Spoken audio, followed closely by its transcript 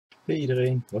Hey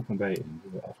iedereen, welkom bij een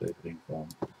nieuwe aflevering van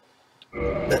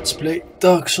Let's Play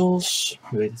Dark Souls.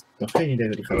 We weten nog geen idee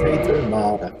hoe die gaat heten,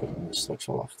 maar daar komen we straks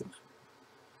wel achter.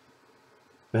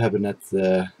 We hebben net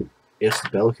de eerste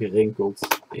bel gerinkeld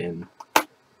in,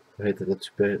 hoe heet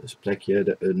het plekje,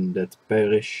 de Undead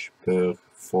Parish per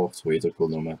Fort, hoe je het ook wil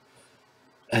noemen.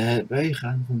 En wij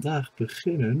gaan vandaag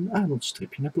beginnen aan ons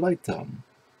tripje naar Blight Town.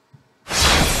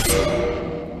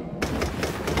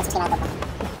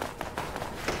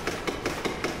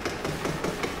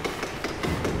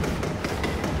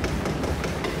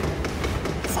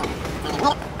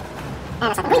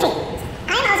 What a surprise! I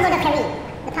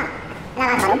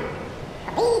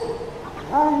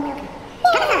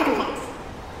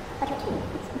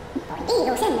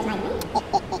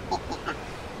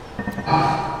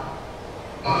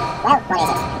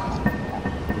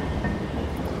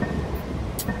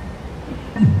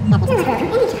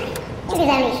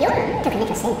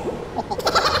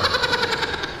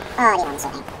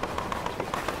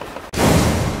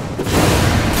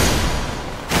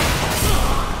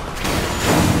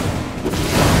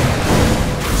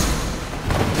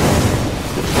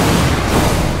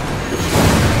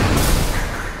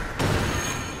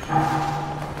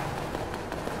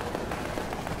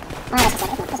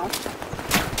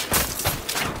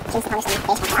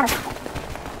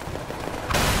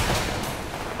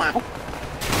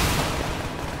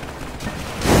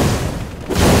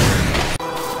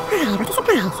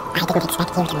didn't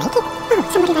expect you to make it.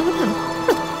 Oh, somebody rang the bell.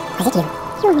 Wait, was it you?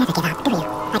 You'll never give up, do you? I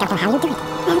don't know how you do it.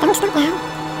 Well, don't stop now.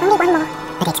 Only one more.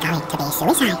 But it's going to be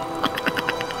suicide.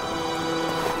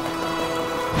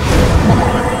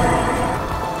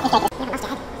 Never lost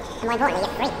your head. And more importantly,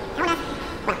 you're free. How enough?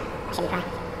 Well, I shouldn't cry.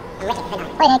 I'm wicked, but not.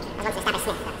 Wait, I want to stab a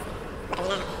sniff. Look at me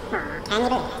now. Aw, can you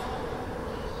believe it?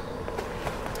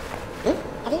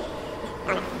 Have you? Oh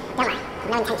no, don't worry. I've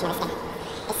no intention of escaping.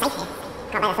 It's safe here.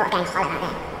 Can't bear the thought of going hollow out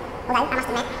there. Although, I must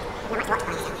admit, not much to watch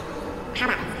by myself. How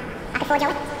about it? I could forge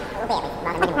your way. Albeit with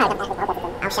rather minimal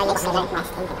evidence. I'll show you what my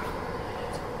nest in here.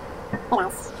 Who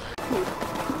knows?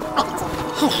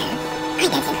 Hello. I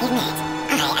don't think we've met.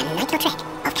 I am Nitro Trek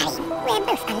of Karim. We're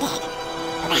both undead.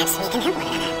 Perhaps we can help one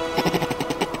another.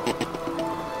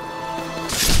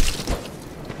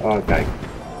 Oh, kijk.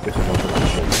 Ik ga wel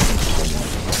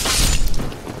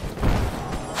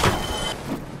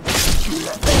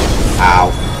Auw.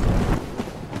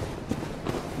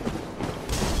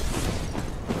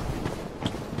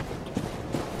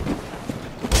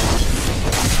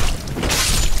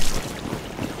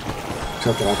 Ik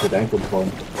zat eraan te denken om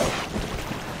gewoon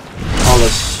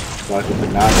alles waar ik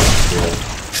met name voor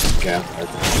keihard uit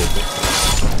te klikken.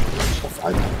 Of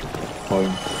uit gewoon te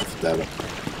vertellen.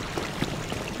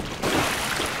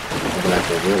 Dat blijft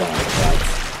wel heel lang aan de tijd.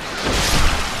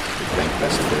 Ik denk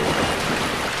best veel.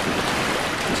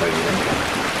 Dat zou je niet denken.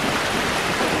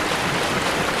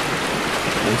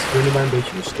 Mensen vinden mij een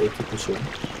beetje een steekje persoon.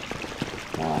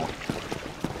 Maar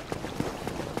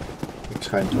ik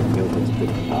schijn toch heel goed te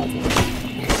kunnen praten.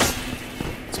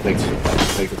 Het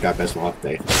spreekt elkaar best wel hard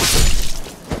tegen.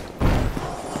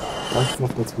 Laat je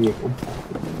nog met wie ik omga op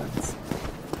dit moment.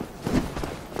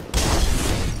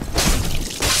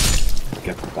 Ik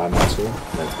heb een paar mensen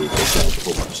met wie ik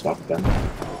bijvoorbeeld gestart ben.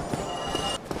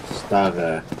 Dus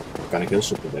daar kan ik heel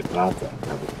soepel mee praten en daar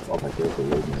heb ik altijd heel veel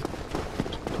lol mee.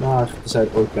 Maar er zijn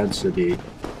ook mensen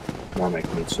waarmee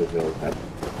ik niet zoveel heb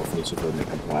of niet zoveel mee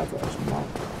kan praten als normaal.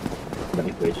 Dan ben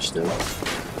ik een beetje stil.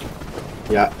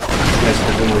 Ja, jij zit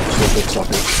er helemaal gestopt, dat zag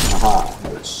ik. Haha,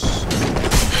 dus.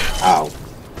 Auw.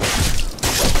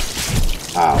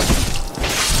 Auw.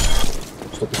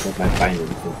 Stop eens met mijn pijn doen,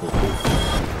 ik vind het niet goed.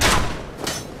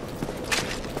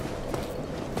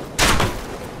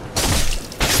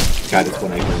 Ik ga dit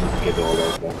gewoon even nog een keer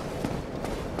doorlopen.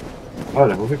 Oh,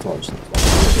 daar hoef ik trouwens niet.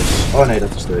 Oh nee,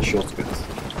 dat is de shortcut.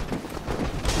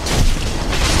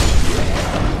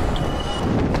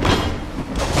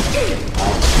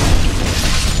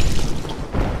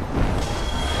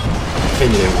 Geen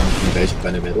idee hoe lang ik nu bezig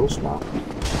ben inmiddels, maar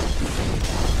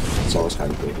het zal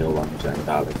waarschijnlijk weer heel lang zijn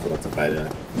dadelijk voordat we bij de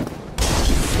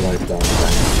Blight Town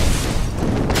zijn.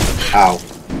 Auw.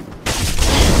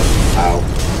 Auw.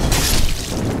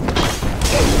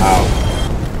 Auw.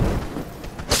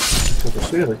 Ik had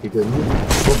zweer dat ik er niet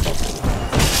op had.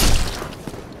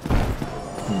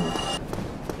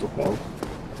 Toch wel.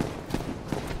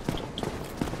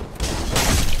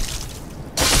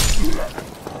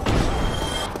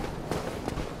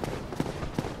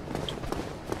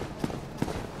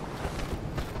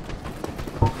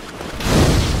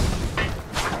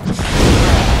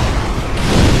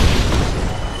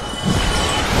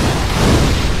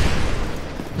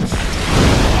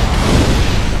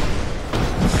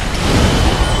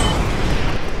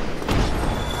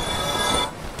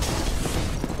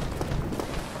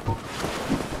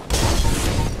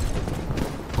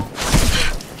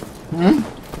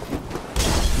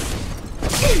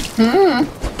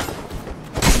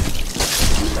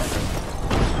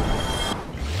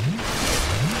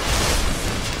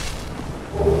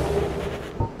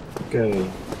 Oké,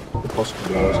 de pas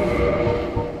geblazen.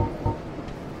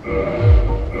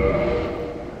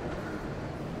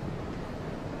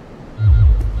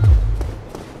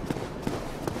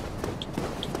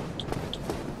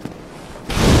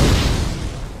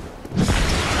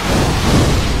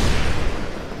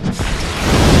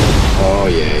 Oh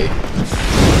jee.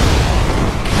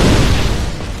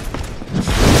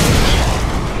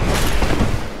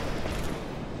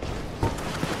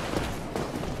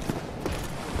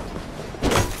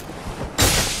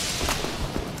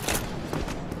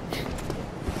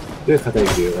 Dit gaat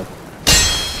even duren.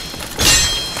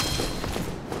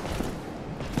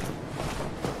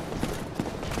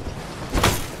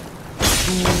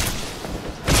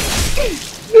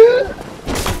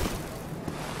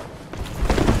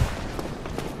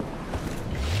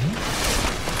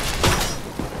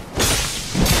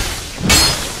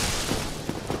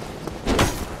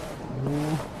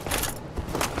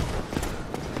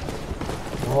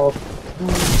 Oh.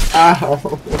 Auw.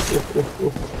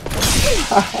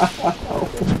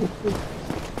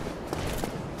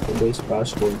 Deze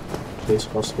baas gewoon, deze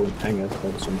gast gewoon hangen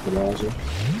bij de sommige lazen.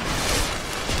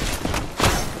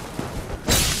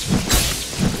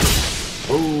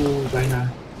 Oh,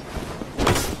 bijna.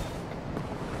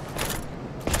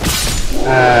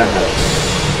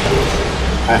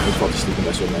 Eigenlijk valt de stiekem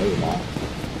best wel mee, maar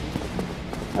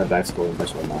hij blijft gewoon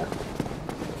best wel naar.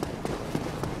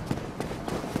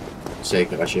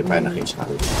 Zeker als je bijna geen schade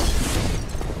doet.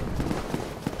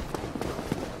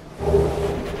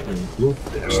 Een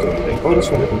bloedherstelling. Oh, dat is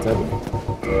wat ik moet hebben.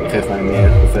 Die geeft mij meer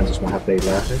defense als mijn HP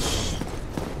laag is.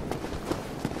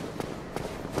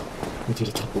 Moet hij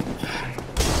de trap op?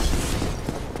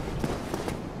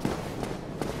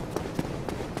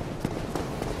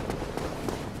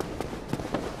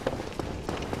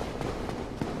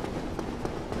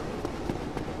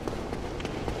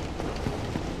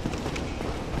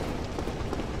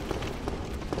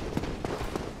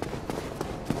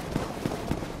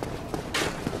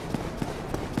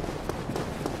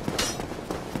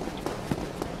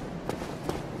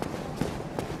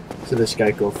 Zullen we eens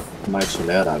kijken of Mike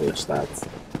Soler daar weer staat.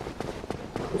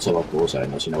 Dat zal wel cool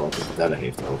zijn als hij nou wat te vertellen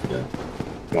heeft over de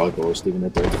Gargoyles die we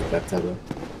net doodgepakt hebben.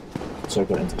 Dat zou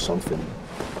ik wel interessant vinden.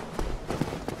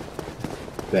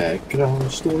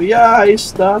 Background story. Ja, hij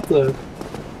staat er.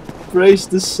 Praise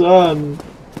the sun.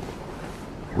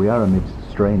 We are amidst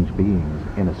strange beings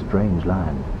in a strange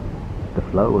land. The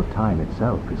flow of time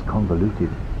itself is convoluted,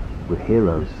 with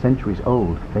heroes centuries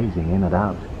old phasing in and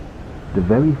out. The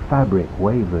very fabric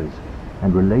wavers,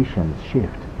 and relations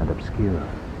shift and obscure.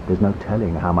 There's no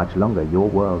telling how much longer your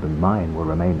world and mine will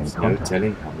remain in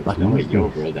contact. But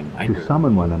to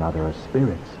summon one another as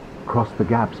spirits, cross the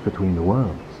gaps between the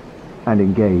worlds, and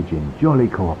engage in jolly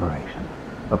cooperation.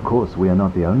 Of course, we are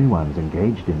not the only ones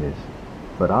engaged in this,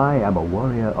 but I am a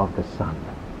warrior of the sun.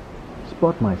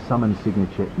 Spot my summon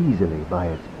signature easily by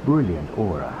its brilliant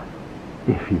aura.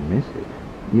 If you miss it,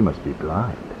 you must be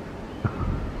blind.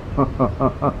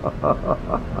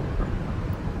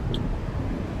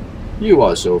 You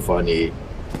are so funny.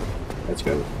 Let's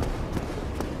go.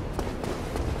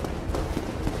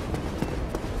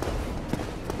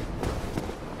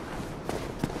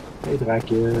 Hey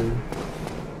draakje.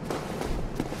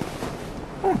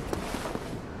 Ah.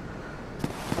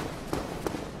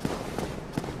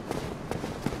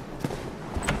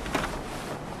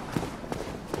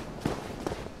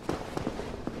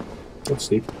 Dat is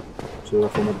diep. Zullen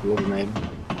we gewoon met de blok nemen?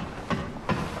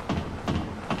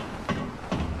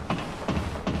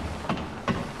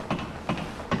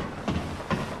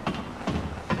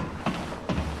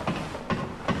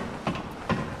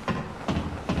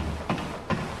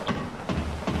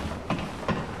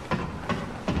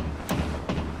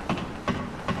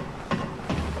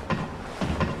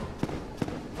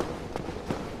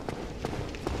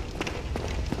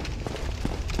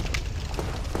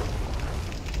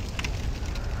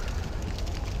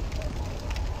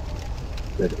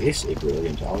 Dat is ik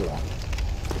Williams aura.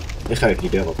 Dan ga ik die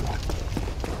deur opmaken.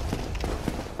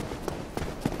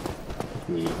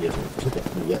 Die hier zo zitten.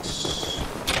 Yes.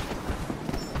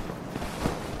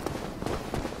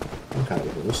 Dan gaan we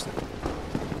weer rusten.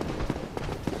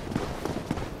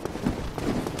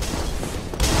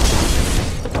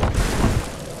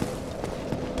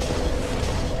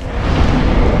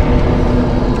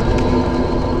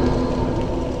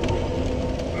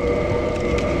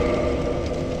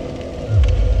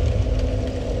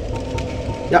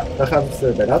 Ja, dan gaat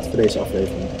het bij laten voor deze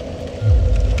aflevering.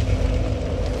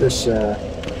 Dus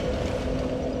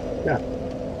ja.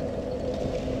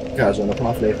 Ik ga zo nog een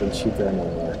aflevering schieten en dan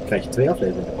krijg je 2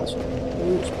 afleveringen pas.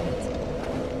 Oeh, spannend.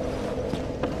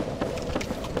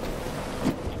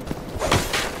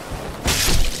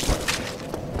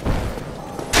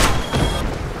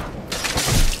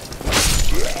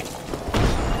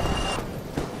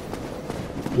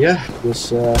 Ja, dus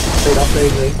tweede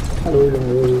aflevering. Hallo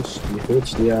jongens, wie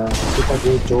goeds dia, super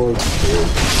goed George.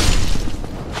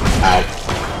 Auw.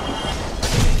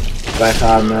 Wij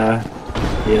gaan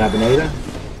hier naar beneden.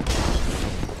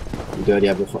 Die deur die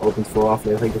hebben we geopend voor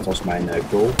aflevering, dat was mijn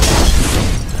goal.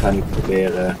 We gaan nu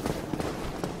proberen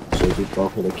zo diep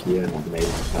mogelijk hier naar beneden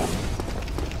te gaan.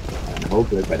 En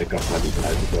hopelijk bij de camera die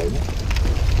eruit te komen.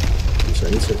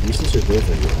 Die is niet zo veel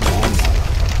van hier vandaan, maar...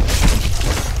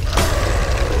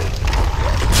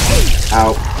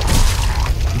 Auw.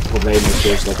 Het probleem is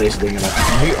dus dat deze dingen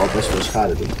nu al best veel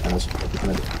schade doen. En als ik op dit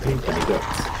moment drink, ben ik dood.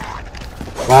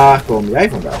 Waar kom jij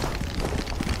vandaan?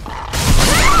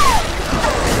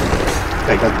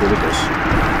 Kijk, dat bedoel ik dus.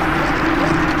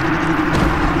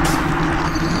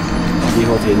 Die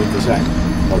hoort hier niet te zijn.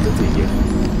 Wat doet hij hier?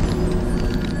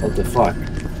 What the fuck?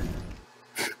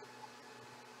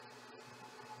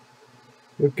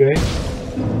 Oké.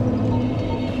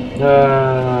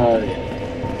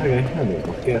 Oké, dan doe ik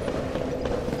nog een keer.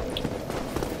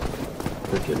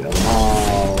 Dat jullie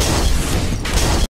allemaal.